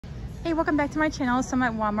Hey, welcome back to my channel. So I'm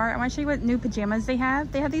at Walmart. I want to show you what new pajamas they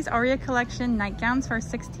have. They have these Aria collection nightgowns for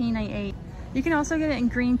 $16.98. You can also get it in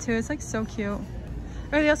green too. It's like so cute.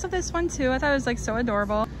 Or they also have this one too. I thought it was like so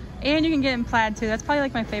adorable. And you can get it in plaid too. That's probably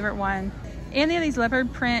like my favorite one. And they have these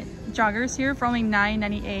leopard print joggers here for only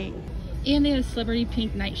 $9.98. And they have a celebrity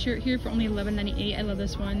pink nightshirt here for only $11.98. I love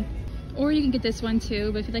this one. Or you can get this one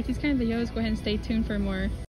too. But if you like these kind of videos, go ahead and stay tuned for more.